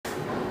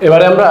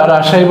এবারে আমরা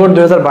রাজশাহী বোর্ড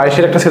 2022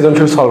 এর একটা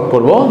সৃজনশীল সলভ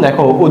করব।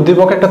 দেখো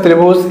উদ্দীপক একটা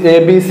ত্রিভুজ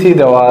ABC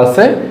দেওয়া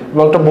আছে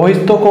এবং একটা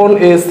বহিস্থ কোণ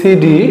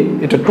ACD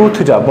এটা 2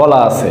 থিটা বলা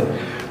আছে।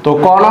 তো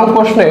ক নং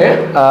প্রশ্নে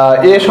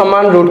a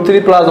সমান √3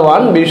 +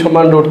 1 b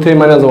সমান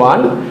 √3 -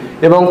 1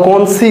 এবং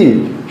কোণ C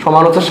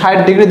সমান হচ্ছে 60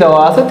 ডিগ্রি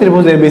দেওয়া আছে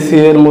ত্রিভুজ ABC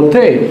এর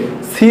মধ্যে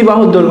C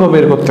বাহুর দৈর্ঘ্য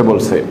বের করতে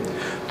বলছে।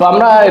 তো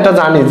আমরা এটা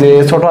জানি যে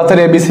ছোট হাতের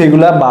ABC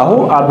গুলা বাহু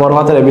আর বড়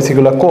হাতের ABC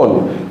গুলা কোণ,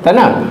 তাই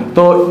না?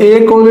 তো A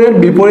কোণের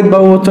বিপরীত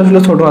বাহু হচ্ছে আসলে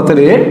ছোট হাতের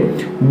A,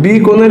 B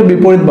কোণের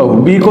বিপরীত বাহু,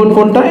 B কোণ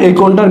কোনটা? এই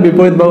কোণটার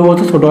বিপরীত বাহু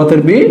হচ্ছে ছোট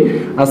হাতের B,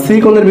 আর C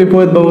কোণের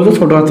বিপরীত বাহু হচ্ছে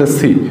ছোট হাতের C।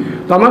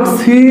 তো আমাকে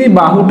C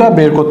বাহুটা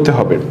বের করতে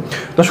হবে।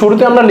 তো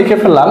শুরুতে আমরা লিখে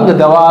ফেললাম যে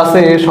দেওয়া আছে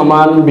A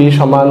সমান B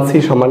সমান C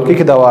সমান কি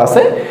কি দেওয়া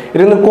আছে।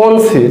 এটা কিন্তু কোণ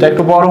C, এটা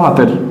একটু বড়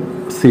হাতের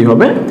C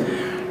হবে।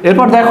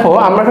 এরপর দেখো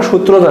আমরা একটা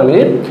সূত্র জানি,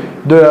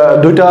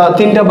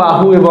 তিনটা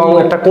বাহু এবং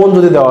একটা কোণ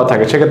যদি দেওয়া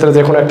থাকে সেক্ষেত্রে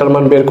যে কোনো একটার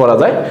মান বের করা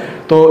যায়।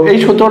 তো এই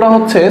সূত্রটা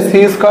হচ্ছে c²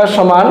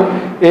 সমান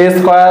a²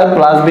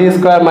 + b² -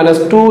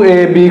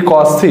 2ab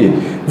cos c।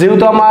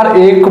 যেহেতু আমার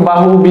a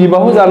বাহু b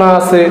বাহু জানা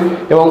আছে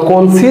এবং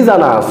কোণ c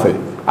জানা আছে,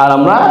 আর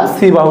আমরা c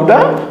বাহুটা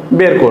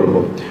বের করব।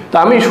 তো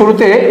আমি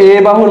শুরুতে a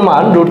বাহুর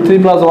মান √3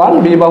 + 1,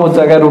 b বাহুর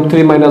জায়গায়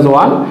 √3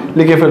 - 1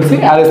 লিখে ফেলছি,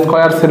 আর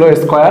স্কয়ার ছিল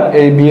স্কয়ার,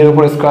 এই b এর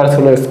উপর স্কয়ার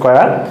ছিল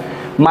স্কয়ার,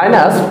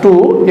 -2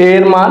 a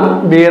এর মান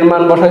b এর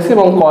মান বসাইছি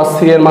এবং cos c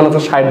এর মান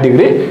হচ্ছে 60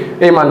 ডিগ্রি,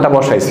 এই মানটা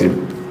বসাইছি।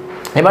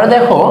 এবারে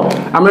দেখো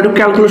আমরা একটু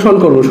ক্যালকুলেশন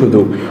করব, শুধু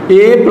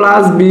a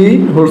 + b²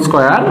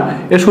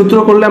 এর সূত্র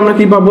করলে আমরা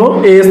কি পাবো?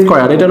 a²,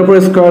 এটার উপর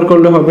স্কয়ার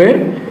করলে হবে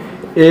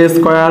a² +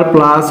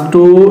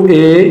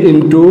 2a ×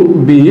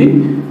 b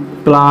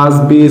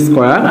 + b²,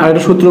 আর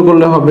এটা সূত্র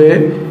করলে হবে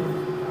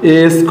a²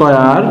 -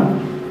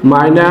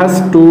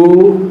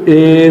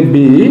 2ab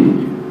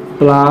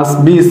 +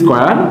 b²।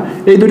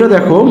 এই দুটো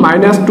দেখো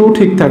 -2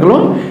 ঠিক থাকলো,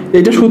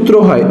 এটা সূত্র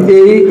হয়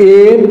এই a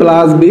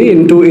 + b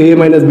 × a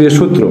 - b এর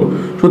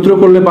সূত্র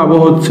করলে পাবো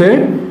হচ্ছে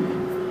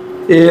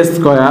a² -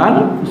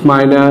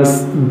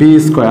 b²।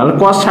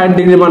 cos 60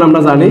 ডিগ্রি মান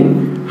আমরা জানি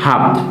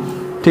হাফ,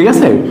 ঠিক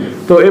আছে?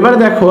 তো এবারে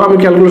দেখো আমি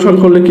ক্যালকুলেশন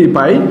করলে কি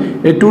পাই,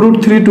 এই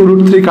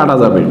 2√3 কাটা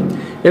যাবে,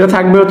 এটা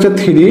থাকবে হচ্ছে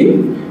 3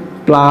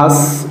 +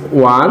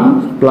 1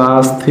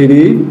 +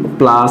 3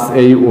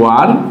 + এই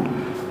 1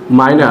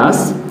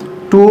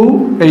 -2,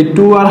 এই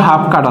 2 আর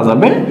হাফ কাটা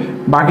যাবে,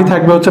 বাকি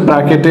থাকবে হচ্ছে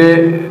ব্র্যাকেটে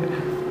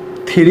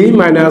 3 -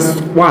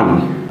 1।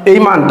 এই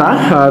মানটা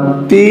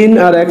 3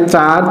 আর 1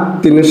 4,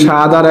 3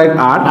 7 আর 1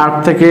 8, 8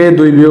 থেকে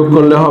 2 বিয়োগ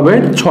করলে হবে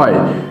 6,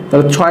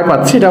 তাহলে 6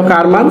 পাচ্ছি। এটা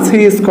কার মান? c²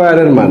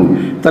 এর মান।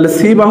 তাহলে c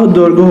বাহুর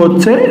দৈর্ঘ্য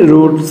হচ্ছে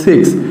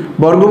 √6।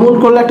 বর্গমূল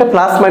করলে একটা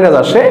প্লাস মাইনাস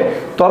আসে,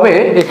 তবে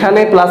এখানে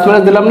প্লাস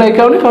মাইনাস দিলাম না এই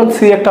কারণে, কারণ c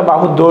একটা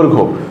বাহুর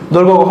দৈর্ঘ্য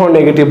কখনো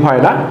নেগেটিভ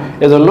হয় না,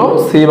 এজন্য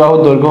c বাহুর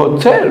দৈর্ঘ্য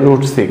হচ্ছে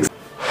 √6।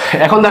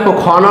 এখন দেখো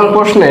খ নং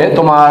প্রশ্নে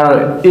তোমার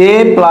a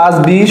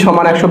 + b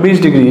সমান 120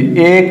 ডিগ্রি,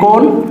 এই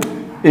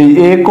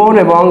a কোণ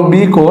এবং b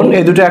কোণ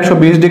এই দুটো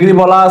 120 ডিগ্রি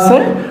বলা আছে।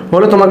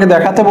 বলে তোমাকে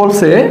দেখাতে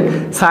বলছে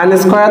sin²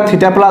 θ + α + sin²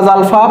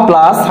 θ - α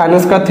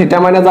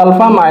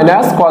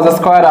 - cos²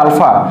 α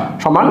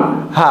সমান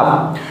হাফ।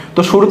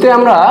 তো শুরুতে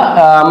আমরা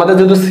আমাদের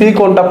যেহেতু c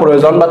কোণটা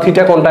প্রয়োজন বা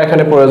থিটা কোণটা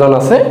এখানে প্রয়োজন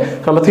আছে,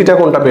 আমরা থিটা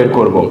কোণটা বের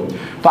করব।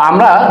 তো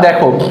আমরা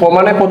দেখো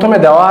প্রমাণে প্রথমে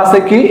দেওয়া আছে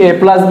কি a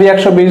 + b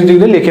 120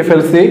 ডিগ্রি লিখে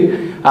ফেলছি,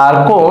 আর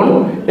কোণ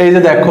এই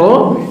যে দেখো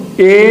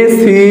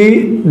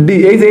ACD,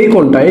 এই যে এই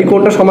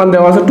কোণটা সমান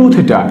দেওয়া আছে 2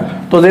 থিটা।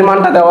 তো যে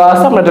মানটা দেওয়া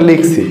আছে আমরা এটা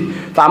লিখছি।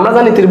 তো আমরা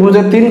জানি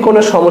ত্রিভুজের 3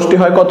 কোণের সমষ্টি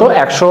হয় কত?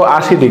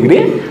 180 ডিগ্রি।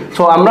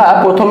 সো আমরা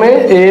প্রথমে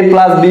a +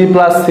 b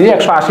 + c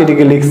 180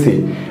 ডিগ্রি লিখছি,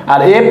 আর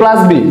a +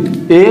 b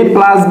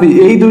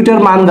এই দুইটার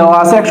মান দেওয়া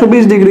আছে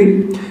 120 ডিগ্রি,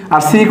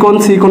 আর c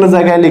কোণের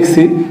জায়গায়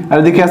লিখছি, আর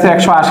এদিকে আছে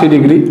 180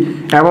 ডিগ্রি,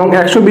 এবং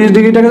 120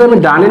 ডিগ্রিটাকে যদি আমি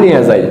ডানে নিয়ে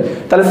যাই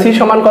তাহলে c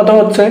সমান কত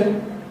হচ্ছে?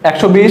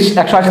 120,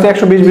 180 থেকে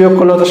 120 বিয়োগ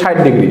করলে হচ্ছে 60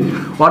 ডিগ্রি।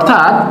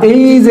 অর্থাৎ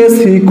এই যে c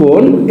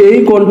কোণ, এই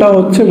কোণটা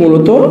হচ্ছে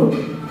মূলত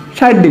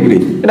 60 ডিগ্রি,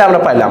 এটা আমরা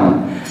পাইলাম।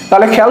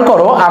 তাহলে খেয়াল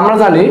করো, আমরা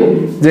জানি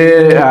যে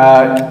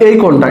এই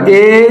কোণটা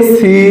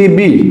ACB,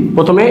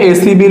 প্রথমে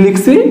ACB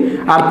লিখছি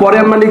আর পরে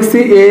আমরা লিখছি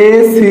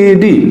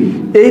ACD,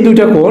 এই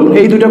দুইটা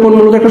কোণ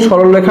মূলত একটা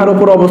সরল রেখার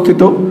উপর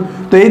অবস্থিত।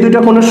 তো এই দুইটা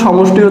কোণের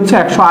সমষ্টি হচ্ছে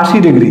 180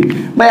 ডিগ্রি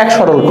বা এক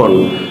সরল কোণ।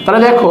 তাহলে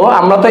দেখো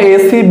আমরা তো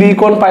ACB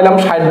কোণ পাইলাম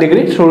 60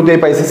 ডিগ্রি, শুরুতেই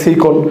পাইছি c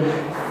কোণ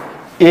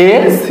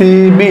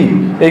ACB,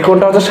 এই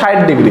কোণটা হচ্ছে 60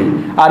 ডিগ্রি,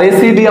 আর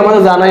ACD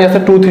আমাদের জানাই আছে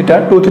 2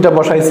 থিটা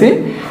বসাইছি,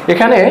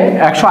 এখানে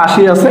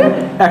 180 আছে,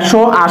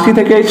 180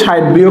 থেকে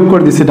 60 বিয়োগ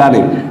করে দিছি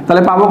ডানে,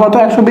 তাহলে পাবো কত?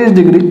 120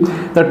 ডিগ্রি।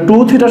 তাহলে 2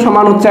 থিটা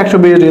সমান হচ্ছে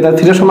 120 ডিগ্রি, তাহলে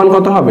থিটা সমান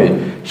কত হবে?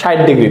 60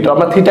 ডিগ্রি। তো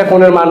আমরা থিটা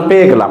কোণের মান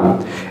পেয়ে গেলাম।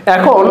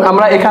 এখন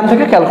আমরা এখান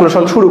থেকে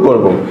ক্যালকুলেশন শুরু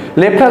করব।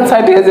 লেফট হ্যান্ড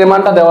সাইডে যে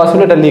মানটা দেওয়া ছিল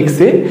এটা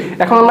লিখছি।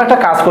 এখন আমরা একটা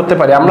কাজ করতে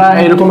পারি, আমরা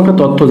এরকম একটা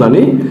তথ্য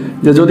জানি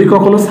যে যদি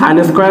কখনো sin²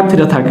 θ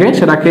থাকে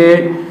সেটাকে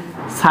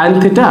sin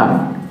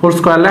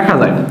θ² লেখা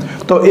যায়।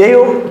 তো এই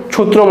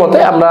সূত্র মতে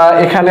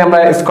এখানে আমরা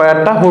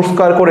স্কয়ারটা হোল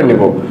স্কয়ার করে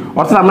নিব,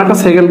 অর্থাৎ আমরা একটা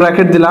সেকেন্ড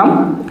ব্র্যাকেট দিলাম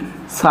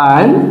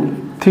sin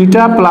θ +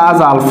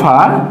 α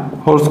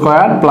whole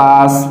square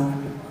plus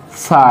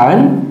sin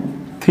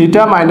θ -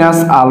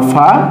 α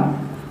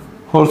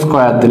whole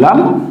square দিলাম,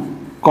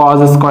 cos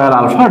স্কয়ার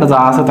আলফা, এটা যা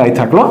আছে তাই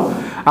থাকলো।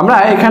 আমরা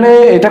এখানে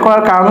এটা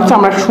করার কারণ হচ্ছে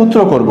আমরা একটা সূত্র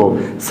করব,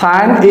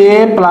 sin a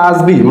প্লাস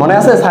b। মনে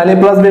আছে sin a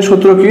প্লাস b এর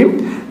সূত্র কি?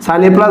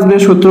 sin a প্লাস b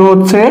এর সূত্র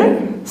হচ্ছে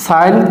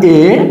sin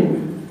a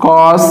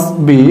cos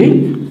b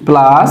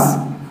plus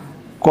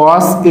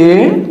cos a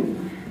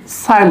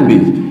sin b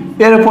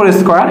এর উপর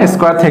স্কয়ার,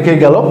 স্কয়ার থেকে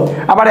গেল।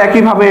 আবার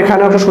একইভাবে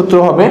এখানে একটা সূত্র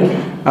হবে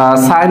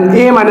sin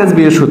a মাইনাস b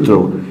এর সূত্র।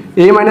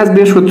 a মাইনাস b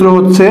এর সূত্র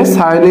হচ্ছে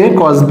sin a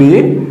cos b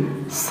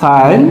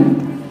sin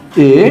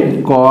a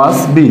cos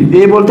b,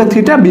 a বলতে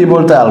থিটা, b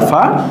বলতে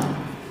আলফা,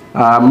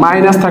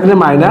 মাইনাস থাকলে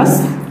minus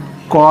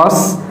cos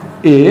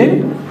a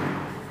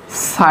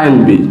sin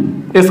b,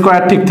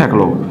 square ঠিক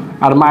থাকলো,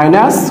 আর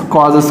মাইনাস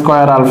cos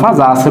স্কয়ার আলফা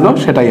যা ছিল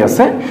সেটাই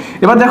আছে।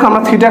 এবার দেখো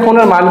আমরা থিটা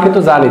কোণের মান কিন্তু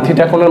জানি,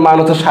 থিটা কোণের মান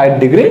হচ্ছে 60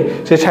 ডিগ্রি,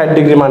 সেই 60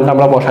 ডিগ্রি মানটা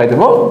আমরা বসাই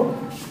দেব।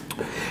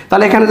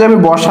 তাহলে এখানে যদি আমি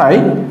বসাই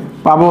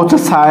পাবো হচ্ছে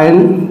sin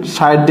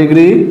 60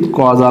 degree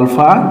cos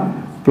alpha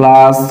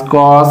plus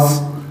cos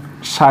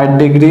 60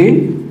 degree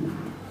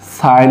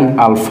sin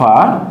alpha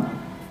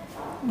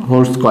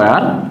whole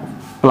square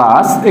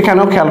plus,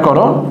 এখানেও খেয়াল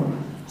করো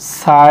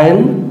sin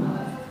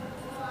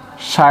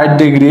 60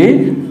 degree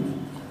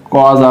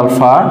cos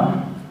alpha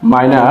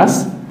minus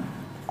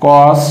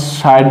cos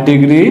 60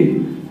 degree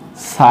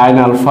sin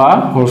alpha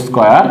whole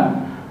square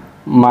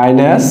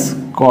minus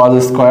cos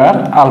square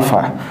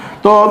alpha.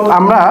 তো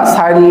আমরা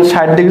sin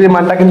 60 ডিগ্রি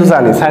মানটা কিন্তু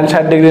জানি, sin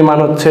 60 ডিগ্রি মান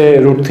হচ্ছে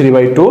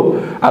 √3/2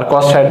 আর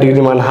cos 60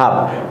 ডিগ্রি মান হাফ।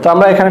 তো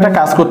আমরা এখানে একটা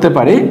কাজ করতে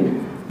পারি,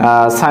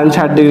 sin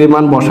 60 ডিগ্রি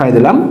মান বসাই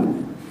দিলাম,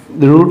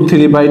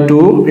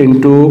 √3/2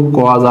 ইন্টু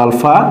cos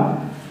আলফা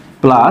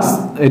প্লাস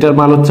এটার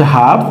মান হচ্ছে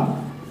half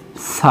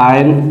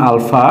sin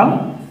alpha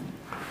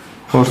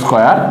whole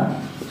square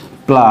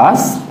plus,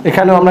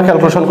 এখানেও আমরা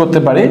ক্যালকুলেশন করতে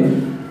পারি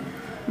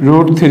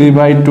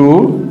 √3/2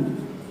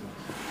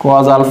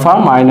 cos alpha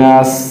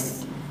minus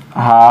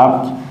half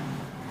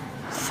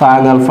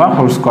sin alpha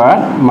whole square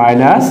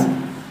minus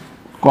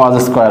cos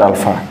square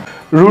alpha.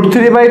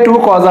 √3/2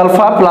 cos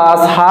alpha plus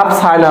half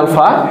sin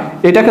alpha,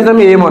 এটাকে যদি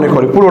আমি a মনে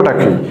করি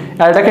পুরোটাকে,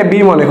 আর এটাকে b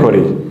মনে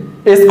করি,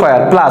 a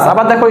স্কয়ার প্লাস,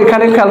 আবার দেখো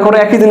এখানে খেয়াল করো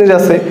একই জিনিস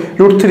আছে,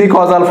 √3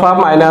 cos alpha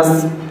minus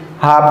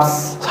half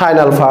sin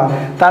alpha.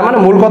 তার মানে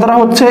মূল কথাটা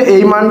হচ্ছে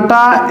এই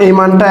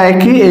মানটা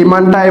একই, এই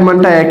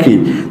মানটা একই।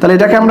 তাহলে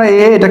এটাকে আমরা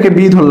a, এটাকে b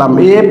ধরলাম,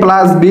 a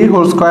plus b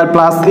whole square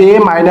plus a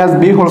minus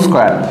b whole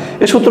square.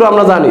 এই সূত্র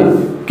আমরা জানি,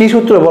 কি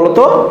সূত্র বলো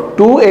তো?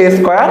 2a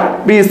square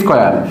b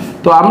square.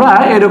 তো আমরা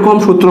এরকম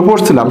সূত্র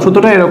পড়ছিলাম,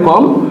 সূত্রটা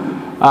এরকম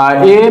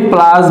a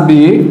plus b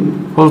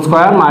whole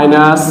square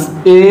minus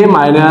a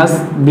minus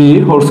b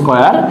whole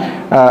square,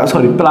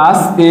 sorry plus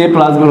a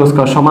plus b whole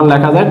square সমান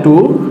লেখা যায়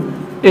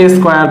 2a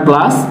square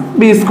plus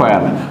b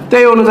square. তো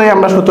এই অনুযায়ী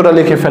আমরা সূত্রটা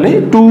লিখে ফেলি,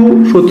 2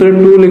 সূত্রে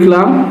 2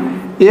 লিখলাম,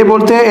 a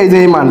বলতে এই যে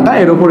এই মানটা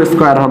এর উপর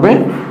স্কয়ার হবে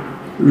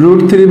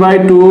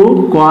 √3/2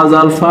 cos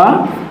আলফা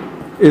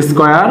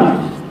স্কয়ার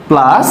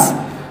প্লাস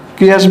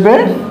কি আসবে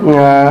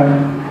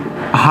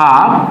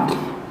half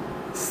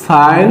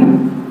sin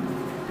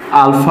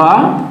alpha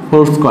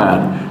whole square,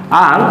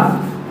 আর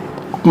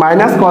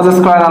মাইনাস cos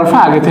স্কয়ার আলফা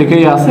আগে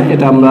থেকেই আছে,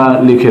 এটা আমরা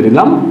লিখে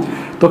দিলাম।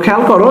 তো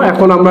খেয়াল করো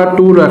এখন আমরা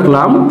 2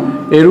 রাখলাম,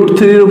 এই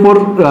 √3 এর উপর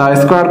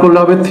স্কয়ার করলে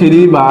হবে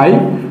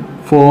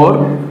 3/4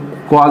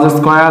 cos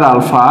স্কয়ার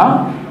আলফা,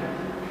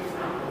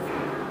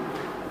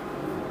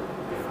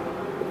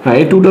 হ্যাঁ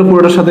এই 2টা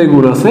পুরোটার সাথে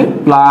গুণ আছে,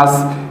 প্লাস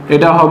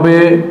এটা হবে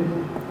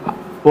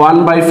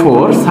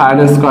 1/4 sin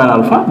স্কয়ার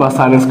আলফা বা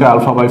sin স্কয়ার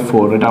আলফা বাই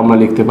 4, এটা আমরা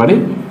লিখতে পারি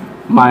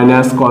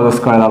মাইনাস cos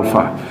স্কয়ার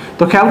আলফা।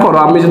 তো খেয়াল করো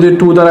আমি যদি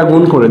 2 দ্বারা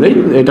গুণ করে দেই,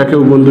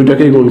 এটাকেও গুণ,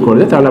 দুইটাকেই গুণ করে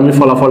দেই, তাহলে আমি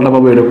ফলাফলটা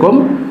পাবো এরকম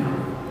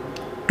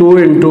 2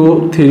 ×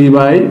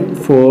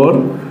 3/4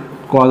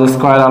 cos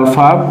square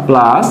alpha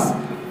plus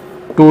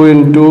 2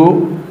 ×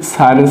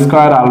 sin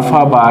square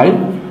alpha by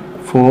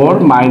 4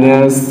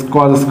 minus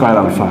cos square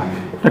alpha.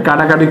 এটা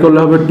কাটাকাটি করলে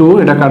হবে 2,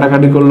 এটা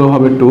কাটাকাটি করলেও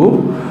হবে 2।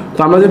 তো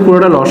আমরা যদি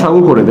পুরোটা লসাগু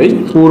করে দেই,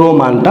 পুরো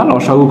মানটা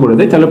লসাগু করে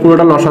দেই, তাহলে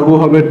পুরোটা লসাগু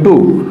হবে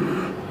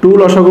 2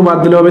 লসাগু বাদ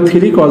দিলে হবে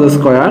 3 cos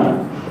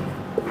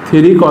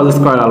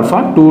স্কয়ার আলফা,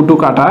 2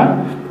 কাটা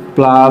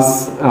প্লাস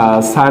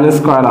sin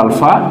স্কয়ার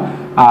আলফা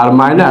আর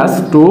মাইনাস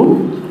 2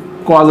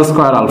 cos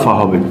স্কয়ার আলফা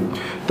হবে।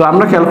 তো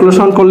আমরা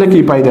ক্যালকুলেশন করলে কি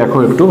পাই দেখো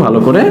একটু ভালো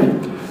করে।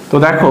 তো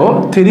দেখো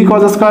 3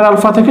 cos স্কয়ার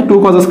আলফা থেকে 2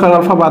 cos স্কয়ার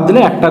আলফা বাদ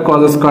দিলে একটা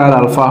cos স্কয়ার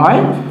আলফা হয়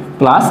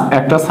প্লাস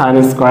একটা sin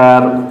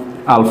square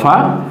alpha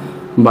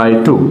by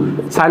 2।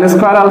 sin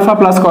square alpha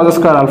plus cos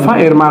square alpha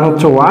এর মান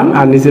হচ্ছে 1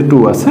 আর নিচে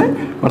 2 আছে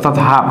অর্থাৎ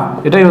হাফ,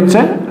 এটাই হচ্ছে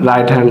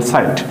রাইট হ্যান্ড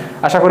সাইড।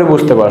 আশা করি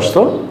বুঝতে পারছো।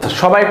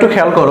 সবাই একটু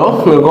খেয়াল করো,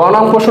 গ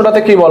নং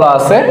প্রশ্নটাতে কি বলা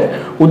আছে,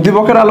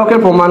 উদ্দীপকের আলোকে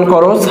প্রমাণ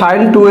করো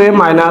sin 2a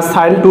minus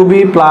sin 2b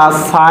plus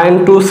sin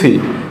 2c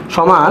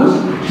সমান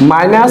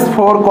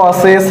 -4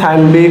 cos a sin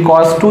b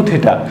cos 2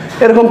 theta,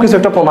 এরকম কিছু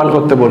একটা প্রমাণ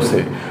করতে বলছে।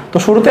 তো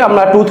শুরুতে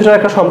আমরা 2 থিটার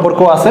একটা সম্পর্ক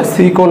আছে,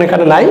 সি কোণ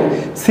এখানে নাই,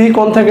 সি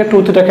কোণ থেকে 2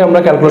 থিটাকে আমরা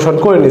ক্যালকুলেশন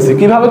করে নিছি।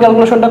 কিভাবে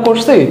ক্যালকুলেশনটা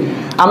করছি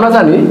আমরা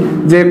জানি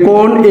যে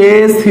কোণ এ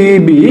সি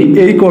বি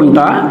এই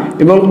কোণটা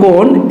এবং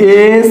কোণ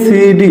এ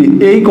সি ডি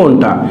এই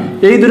কোণটা,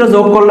 এই দুটো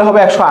যোগ করলে হবে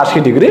 180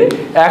 ডিগ্রি,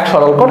 এক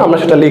সরল কোণ, আমরা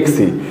সেটা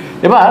লিখছি।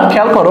 এবার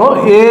খেয়াল করো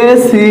এ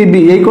সি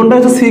ডি, এই কোণটা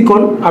হচ্ছে সি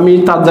কোণ, আমি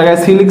তার জায়গায়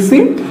সি লিখছি,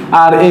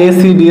 আর এ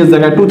সি ডি এর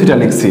জায়গায় 2 থিটা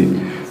লিখছি।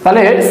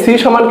 তাহলে সি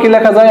সমান কি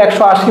লেখা যায়,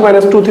 180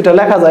 মাইনাস 2 থিটা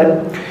লেখা যায়।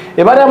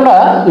 এবারে আমরা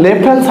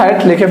লেফট হ্যান্ড সাইড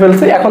লিখে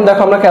ফেলছি। এখন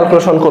দেখো আমরা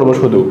ক্যালকুলেশন করব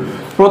শুধু।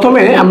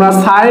 প্রথমে আমরা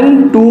sign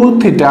 2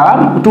 theta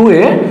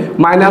 2a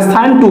minus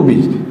sine 2b,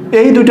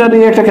 এই দুইটা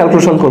নিয়ে একটা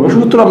ক্যালকুলেশন করবো।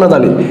 সূত্র আমরা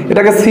জানি,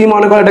 এটাকে সি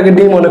মনে করো, এটাকে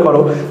ডি মনে করো।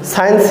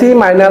 Sign C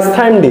minus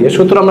sine D এর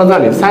সূত্র আমরা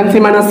জানি। Sign C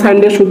minus sine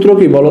D এর সূত্র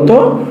কি বলো তো?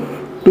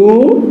 2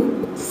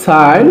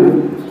 sign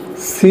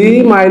C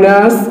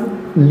minus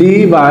D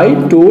by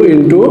 2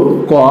 into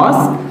cos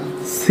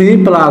C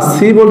plus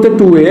C বলতে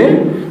 2a,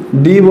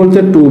 ডি বলতে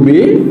 2b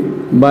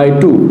by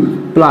 2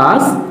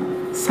 plus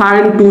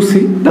sign 2c,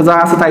 এটা যা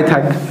আছে তাই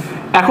থাক।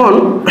 এখন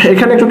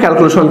এখানে একটু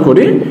ক্যালকুলেশন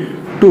করি।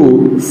 2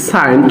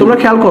 সাইন, তোমরা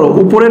খেয়াল করো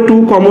উপরে 2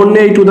 কমন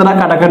নিয়ে এই 2 দ্বারা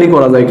কাটাকাটি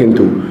করা যায়,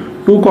 কিন্তু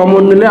 2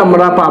 কমন নিলে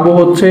আমরা পাবো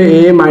হচ্ছে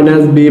a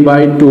মাইনাস b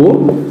বাই 2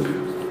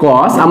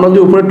 কস, আমরা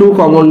যদি উপরে 2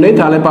 কমন নেই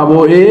তাহলে পাবো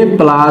a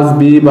plus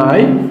b by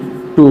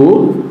 2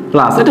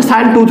 plus, এটা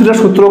সাইন 2 থিটার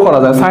সূত্র করা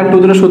যায়। সাইন 2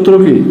 থিটার সূত্র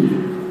কি?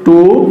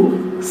 2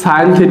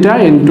 sine theta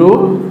into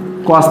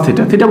cos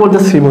theta, theta বলতে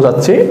সি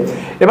বোঝাচ্ছি।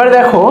 এবারে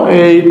দেখো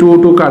এই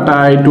 2 কাটা,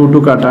 এই 2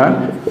 কাটা,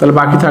 তাহলে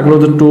বাকি থাকলো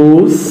যে 2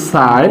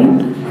 sign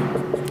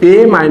a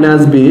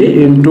minus b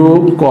into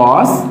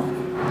cos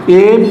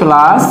a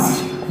plus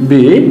b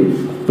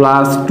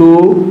plus 2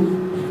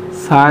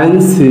 sign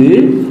C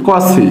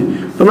cos C.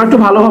 তোমরা একটু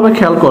ভালোভাবে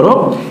খেয়াল করো,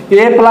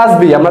 a প্লাস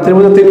b, আমরা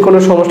ত্রিভুজ 3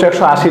 কোণের সমষ্টি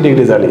 180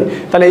 ডিগ্রি জানি।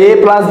 তাহলে a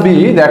প্লাস b,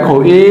 দেখো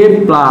a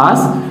plus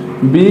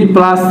b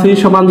plus c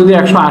সমান যদি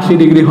 180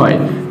 ডিগ্রি হয়,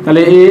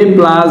 তাহলে a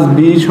প্লাস b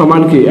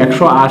সমান কি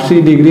 180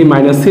 ডিগ্রি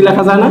মাইনাস c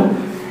লেখা যায় না?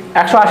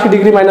 180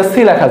 ডিগ্রি মাইনাস c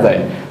লেখা যায়।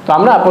 তো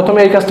আমরা প্রথমে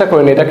এই কাজটা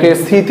করি না, এটাকে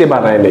c তে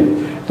বানাই নেই।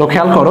 তো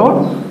খেয়াল করো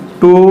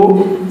 2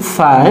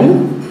 sign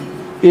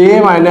a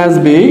minus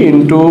b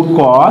into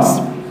cos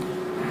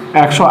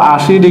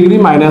 180 degree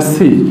minus c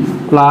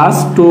plus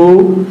 2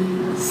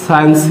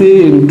 sign c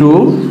into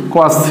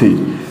cos c।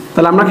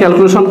 তাহলে আমরা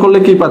ক্যালকুলেশন করলে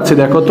কি পাচ্ছি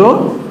দেখো তো?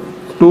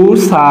 2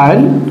 সাইন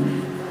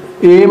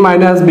a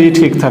মাইনাস b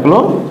ঠিক থাকলো।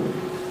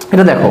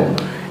 এটা দেখো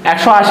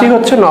 180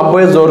 হচ্ছে 90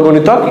 এর জোড়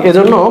গুণিতক,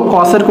 এজন্য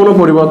কসের কোনো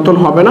পরিবর্তন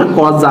হবে না,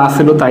 কস যা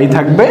ছিল তাই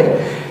থাকবে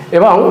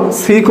এবং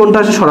সি কোণটা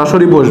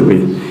সরাসরি বসবে।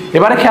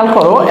 এবারে খেয়াল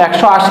করো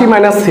 180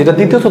 মাইনাস সি, এটা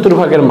দ্বিতীয়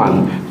চতুর্ভাগের মান,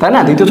 তাই না?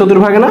 দ্বিতীয়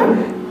চতুর্ভাগে না,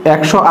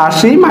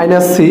 180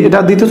 মাইনাস সি এটা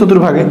দ্বিতীয়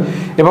চতুর্ভাগে,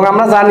 এবং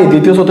আমরা জানি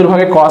দ্বিতীয়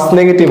চতুর্ভাগে কস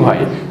নেগেটিভ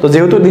হয়। তো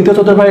যেহেতু দ্বিতীয়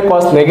চতুর্ভাগে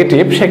কস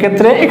নেগেটিভ,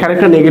 সেক্ষেত্রে এখানে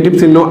একটা নেগেটিভ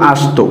চিহ্ন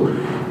আসতো।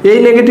 এই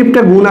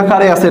নেগেটিভটা গুণ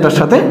আকারে আছে এটার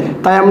সাথে,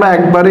 তাই আমরা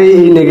একবারে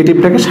এই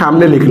নেগেটিভটাকে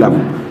সামনে লিখলাম,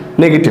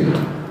 নেগেটিভ,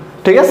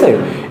 ঠিক আছে?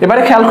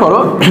 এবারে খেয়াল করো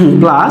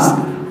plus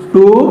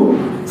 2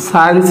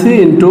 sign C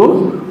into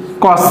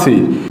cos C.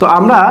 তো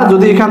আমরা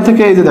যদি এখান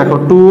থেকে এই যে দেখো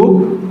 2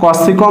 কস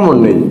সি কমন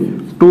নেই,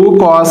 2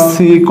 কস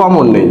সি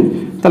কমন নেই,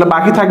 তাহলে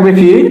বাকি থাকবে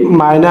কি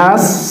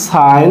মাইনাস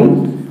সাইন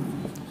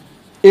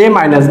এ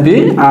মাইনাস বি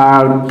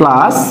আর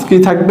প্লাস কি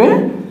থাকবে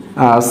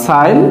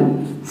সাইন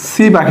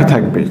সি বাকি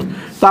থাকবে।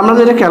 তো আমরা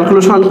যদি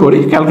ক্যালকুলেশন করি,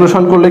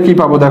 ক্যালকুলেশন করলে কি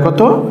পাবো দেখো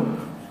তো?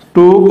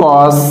 2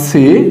 কস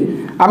সি,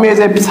 আমি এই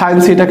যে সাইন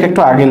সিটাকে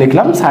একটু আগে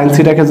লিখলাম, সাইন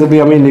সিটাকে যদি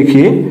আমি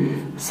লিখি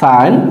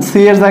সাইন সি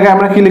এর জায়গায়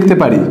আমরা কি লিখতে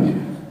পারি?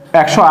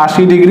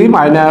 180 ডিগ্রি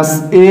মাইনাস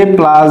এ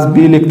প্লাস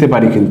বি লিখতে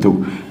পারি, কিন্তু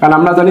কারণ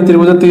আমরা জানি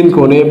ত্রিভুজের 3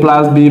 কোণ এ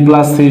প্লাস বি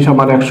প্লাস সি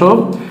সমান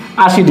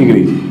 180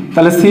 ডিগ্রি।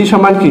 তাহলে সি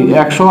সমান কি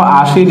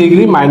 180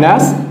 ডিগ্রি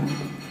মাইনাস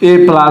এ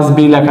প্লাস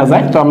বি লেখা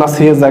যায়। তো আমরা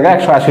সি এর জায়গায়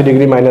 180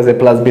 ডিগ্রি মাইনাস এ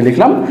প্লাস বি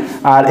লিখলাম,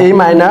 আর এই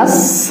মাইনাস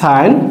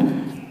সাইন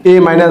এ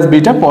মাইনাস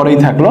বিটা পরেই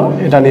থাকলো,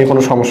 এটা নিয়ে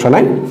কোনো সমস্যা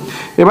নাই।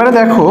 এবারে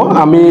দেখো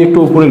আমি একটু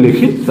উপরে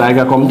লিখি,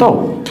 জায়গা কম তো।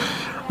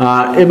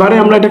 এবারে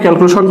আমরা এটা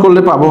ক্যালকুলেশন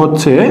করলে পাবো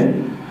হচ্ছে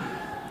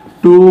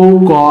 2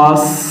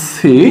 cos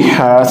সি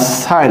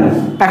সাইন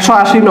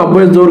 180 90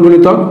 এর জোড়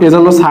গুণিতক,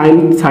 এজন্য সাইন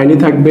সাইনই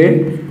থাকবে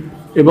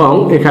এবং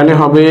এখানে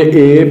হবে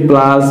a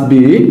প্লাস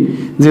বি,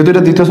 যেহেতু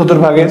এটা দ্বিতীয়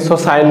চতুর্ভাগে, সো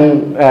সাইন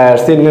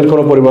চিহ্নের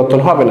কোনো পরিবর্তন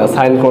হবে না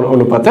সাইন কোণ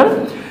অনুপাতের,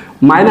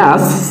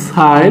 minus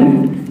sine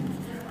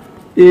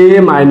a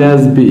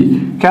minus B.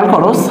 খেয়াল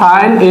করো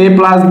sign a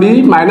plus B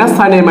minus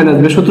sine a minus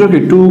B সূত্র কি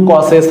 2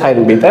 cos a sin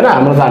b, তাই না?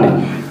 আমরা জানি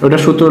ওটা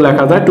সূত্র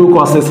লেখা যায় 2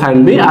 cos a sin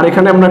b। আর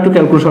এখানে আমরা একটু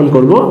ক্যালকুলেশন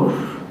করব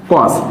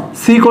cos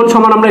সি কোণ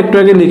সমান আমরা একটু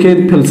আগে লিখে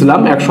ফেলছিলাম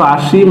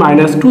 180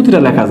 মাইনাস 2 থিটা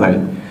লেখা যায়,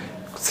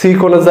 সি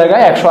কোণের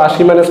জায়গায়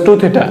 180 মাইনাস 2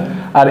 থিটা,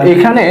 আর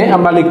এখানে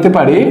আমরা লিখতে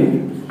পারি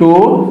 2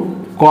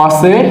 cos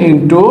a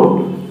into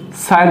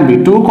sin b,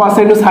 2 cos a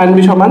into sin b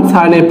সমান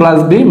sin a plus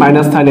b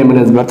minus sin a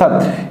minus b, অর্থাৎ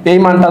এই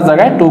মানটার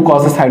জায়গায় 2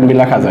 cos a sin b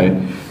লেখা যায়।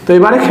 তো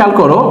এবারে খেয়াল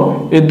করো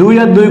এই 2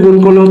 আর 2 গুণ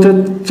করলে হচ্ছে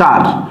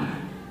 4।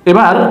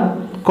 এবার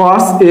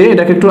cos a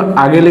এটাকে একটু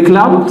আগে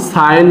লিখলাম,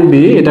 sin b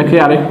এটাকে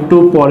আরেকটু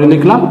পরে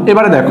লিখলাম।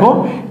 এবারে দেখো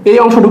এই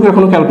অংশটুকু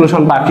এখনো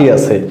ক্যালকুলেশন বাকি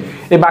আছে,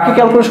 এই বাকি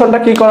ক্যালকুলেশনটা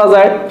কি করা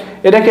যায়?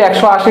 এটাকে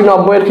 180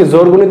 90 এর কি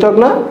জোড় গুণিতক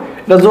না?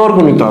 এটা জোড়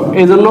গুণিতক,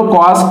 এই জন্য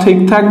cos ঠিক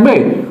থাকবে,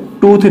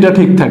 2 থিটা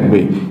ঠিক থাকবে।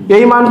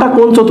 এই মানটা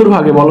কোন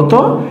চতুর্ভাগে বলো তো?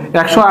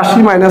 180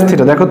 মাইনাস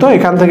থিটা, দেখো তো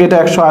এখান থেকে এটা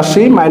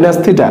 180 মাইনাস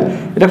থিটা,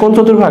 এটা কোন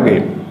চতুর্ভাগে?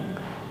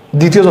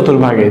 দ্বিতীয়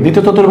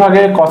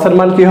চতুর্ভাগে কসের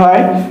মান কি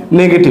হয়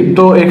নেগেটিভ,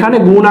 তো এখানে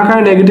গুণ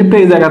আকারে নেগেটিভটা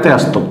এই জায়গাতে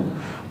আসতো,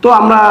 তো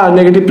আমরা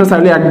নেগেটিভটা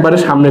চাইলে একবারে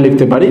সামনে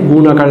লিখতে পারি,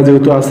 গুণ আকারে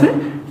যেহেতু আছে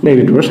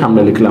নেগেটিভটা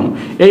সামনে লিখলাম।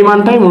 এই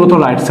মানটাই মূলত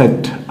রাইট সাইড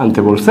আনতে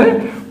বলছে,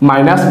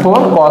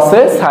 -4 cos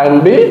A sin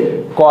B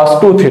cos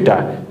 2 θ,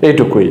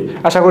 এইটুকুই।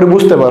 আশা করি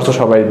বুঝতে পারছো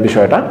সবাই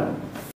বিষয়টা।